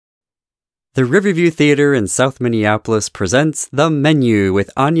The Riverview Theater in South Minneapolis presents The Menu with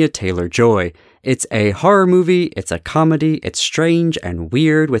Anya Taylor-Joy. It's a horror movie, it's a comedy, it's strange and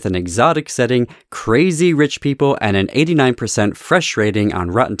weird with an exotic setting, crazy rich people, and an 89% fresh rating on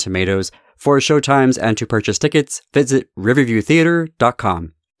Rotten Tomatoes. For showtimes and to purchase tickets, visit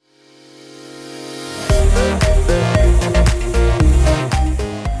riverviewtheater.com.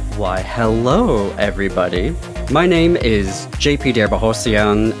 Why, hello, everybody. My name is JP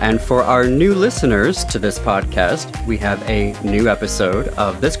Derbahosian, and for our new listeners to this podcast, we have a new episode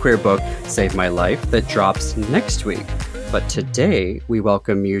of this queer book, Save My Life, that drops next week. But today, we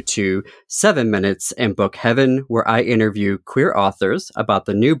welcome you to 7 Minutes in Book Heaven, where I interview queer authors about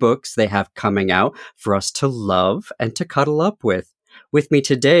the new books they have coming out for us to love and to cuddle up with. With me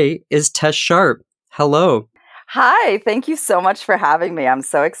today is Tess Sharpe. Hello. Hi, thank you so much for having me. I'm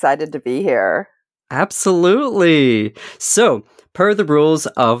so excited to be here. Absolutely. So, per the rules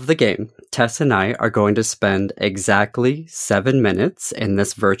of the game, Tess and I are going to spend exactly 7 minutes in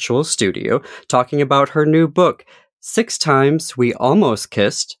this virtual studio talking about her new book, 6 Times We Almost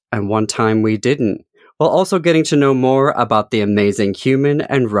Kissed and 1 Time We Didn't, while also getting to know more about the amazing human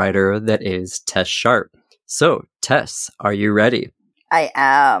and writer that is Tess Sharpe. So, Tess, are you ready? I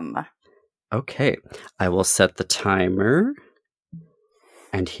am. Okay, I will set the timer.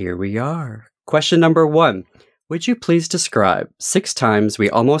 And here we are. Question number 1. Would you please describe 6 times we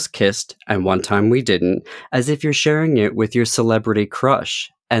almost kissed and 1 time we didn't, as if you're sharing it with your celebrity crush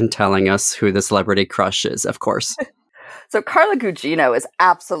and telling us who the celebrity crush is, of course. So Carla Gugino is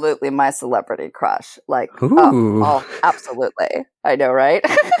absolutely my celebrity crush. Like, absolutely. I know, right?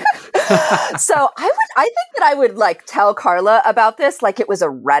 So I think that I would like tell Carla about this like it was a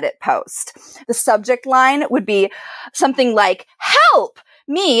Reddit post. The subject line would be something like, "Help!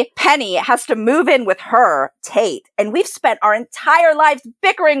 Me, Penny, has to move in with her, Tate, and we've spent our entire lives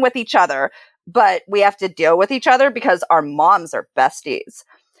bickering with each other, but we have to deal with each other because our moms are besties."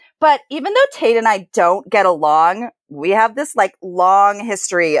 But even though Tate and I don't get along, we have this like long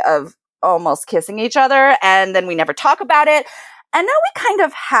history of almost kissing each other, and then we never talk about it. And now we kind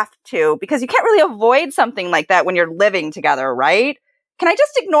of have to, because you can't really avoid something like that when you're living together, right? Can I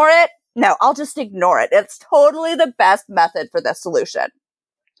just ignore it? No, I'll just ignore it. It's totally the best method for this solution.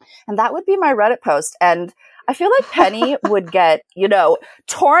 And that would be my Reddit post. And I feel like Penny would get,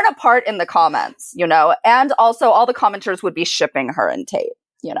 torn apart in the comments, and also all the commenters would be shipping her and Tate,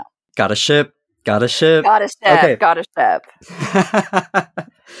 Gotta ship. Okay. Gotta ship.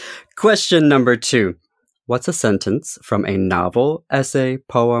 Question number 2. What's a sentence from a novel, essay,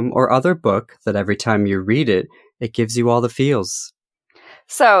 poem, or other book that every time you read it, it gives you all the feels?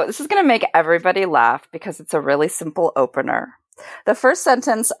 So this is going to make everybody laugh because it's a really simple opener. The first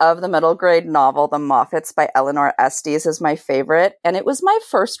sentence of the middle grade novel, The Moffats by Eleanor Estes, is my favorite, and it was my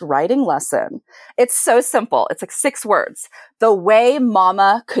first writing lesson. It's so simple. It's like 6 words. The way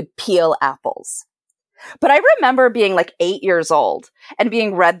Mama could peel apples. But I remember being like 8 years old and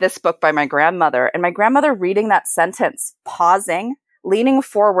being read this book by my grandmother, and my grandmother reading that sentence, pausing, leaning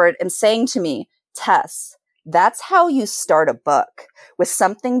forward and saying to me, "Tess, that's how you start a book, with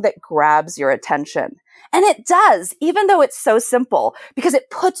something that grabs your attention." And it does, even though it's so simple, because it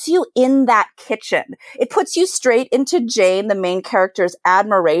puts you in that kitchen. It puts you straight into Jane, the main character's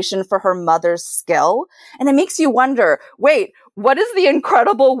admiration for her mother's skill. And it makes you wonder, wait, what is the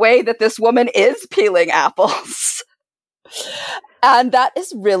incredible way that this woman is peeling apples? And that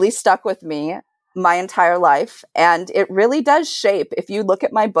has really stuck with me my entire life. And it really does shape. If you look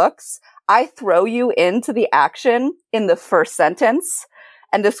at my books, I throw you into the action in the first sentence.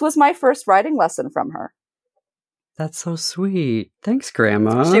 And this was my first writing lesson from her. That's so sweet. Thanks,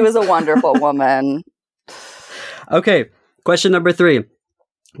 Grandma. She was a wonderful woman. Okay, question number 3.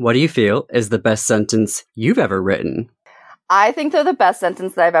 What do you feel is the best sentence you've ever written? I think that the best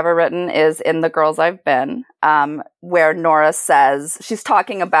sentence that I've ever written is in The Girls I've Been, where Nora says, she's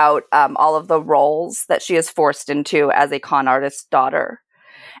talking about all of the roles that she is forced into as a con artist's daughter,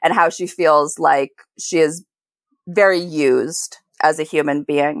 and how she feels like she is very used as a human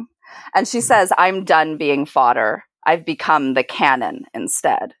being. And she says, "I'm done being fodder. I've become the canon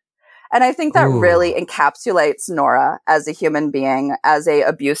instead." And I think that really encapsulates Nora as a human being, as a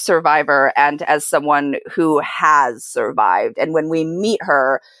abuse survivor, and as someone who has survived. And when we meet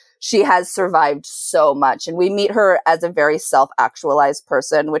her, she has survived so much. And we meet her as a very self-actualized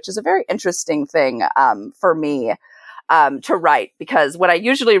person, which is a very interesting thing for me to write. Because when I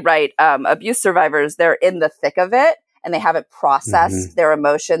usually write abuse survivors, they're in the thick of it, and they haven't processed their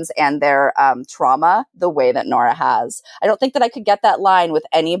emotions and their trauma the way that Nora has. I don't think that I could get that line with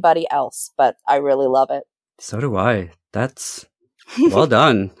anybody else, but I really love it. So do I. That's Well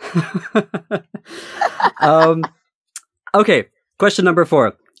done. Okay, question number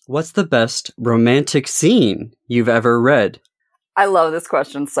 4. What's the best romantic scene you've ever read? I love this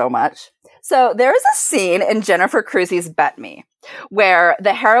question so much. So there is a scene in Jennifer Crusoe's Bet Me where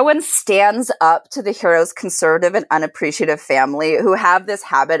the heroine stands up to the hero's conservative and unappreciative family who have this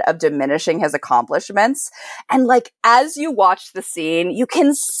habit of diminishing his accomplishments. And like, as you watch the scene, you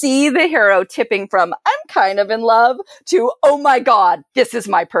can see the hero tipping from, I'm kind of in love, to, oh my God, this is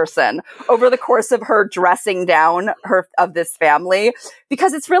my person, over the course of her dressing down of this family.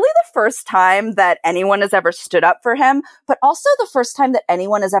 Because it's really the first time that anyone has ever stood up for him, but also the first time that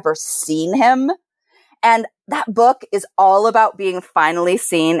anyone has ever seen him. And that book is all about being finally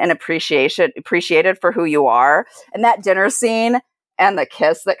seen and appreciated for who you are. And that dinner scene and the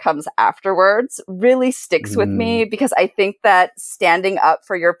kiss that comes afterwards really sticks with me, because I think that standing up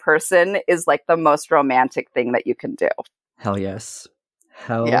for your person is like the most romantic thing that you can do. Hell yes.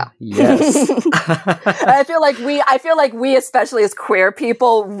 Hell yeah. Yes. I feel like we, especially as queer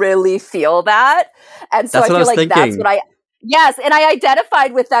people, really feel that. And so I feel like that's what Yes, and I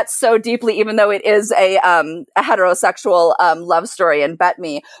identified with that so deeply, even though it is a heterosexual love story in Bet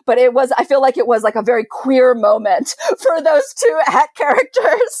Me. But I feel like it was like a very queer moment for those two het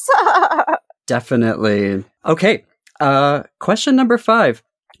characters. Definitely. Okay, question number 5.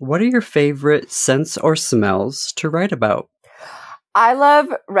 What are your favorite scents or smells to write about? I love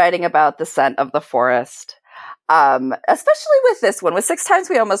writing about the scent of the forest. Especially with this one. With 6 Times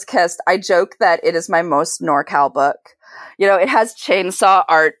We Almost Kissed, I joke that it is my most NorCal book. You know, it has chainsaw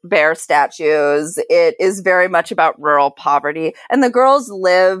art, bear statues. It is very much about rural poverty. And the girls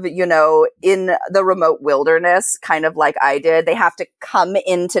live, you know, in the remote wilderness, kind of like I did. They have to come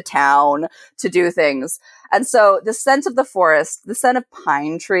into town to do things. And so the scent of the forest, the scent of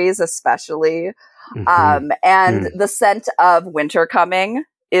pine trees especially, and the scent of winter coming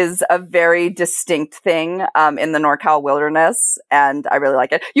is a very distinct thing in the NorCal wilderness, and I really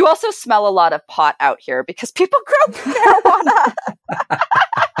like it. You also smell a lot of pot out here because people grow marijuana.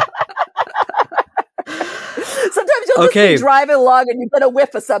 Sometimes you'll just be driving along and you get a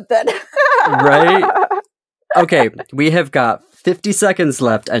whiff of something. Right? Okay, we have got 50 seconds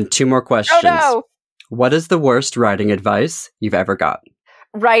left and 2 more questions. Oh no! What is the worst writing advice you've ever got?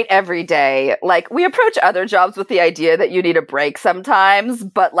 Write every day. Like, we approach other jobs with the idea that you need a break sometimes,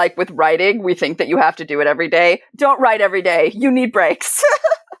 but like with writing, we think that you have to do it every day. Don't write every day. You need breaks.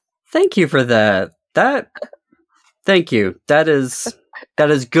 Thank you for that. Thank you. That is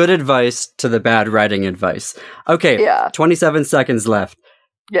good advice to the bad writing advice. Okay, 27 seconds left.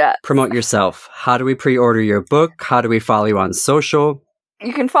 Yeah. Promote yourself. How do we pre-order your book? How do we follow you on social?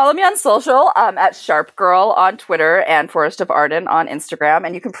 You can follow me on social at Sharpe Girl on Twitter and Forest of Arden on Instagram.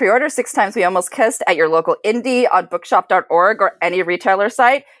 And you can pre-order 6 Times We Almost Kissed at your local indie on bookshop.org or any retailer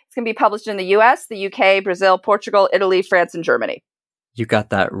site. It's going to be published in the US, the UK, Brazil, Portugal, Italy, France, and Germany. You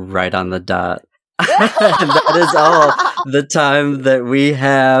got that right on the dot. That is all the time that we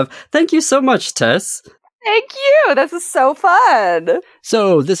have. Thank you so much, Tess. Thank you. This is so fun.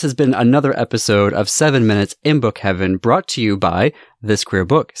 So this has been another episode of 7 Minutes in Book Heaven, brought to you by This Queer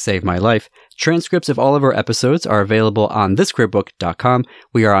Book Saved My Life. Transcripts of all of our episodes are available on thisqueerbook.com.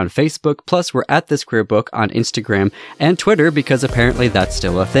 We are on Facebook, plus we're at This Queer Book on Instagram and Twitter, because apparently that's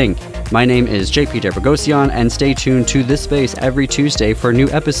still a thing. My name is JP Derbogosian, and stay tuned to this space every Tuesday for new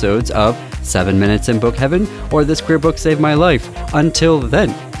episodes of 7 Minutes in Book Heaven or This Queer Book Saved My Life. Until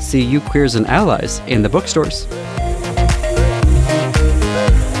then, see you queers and allies in the bookstores.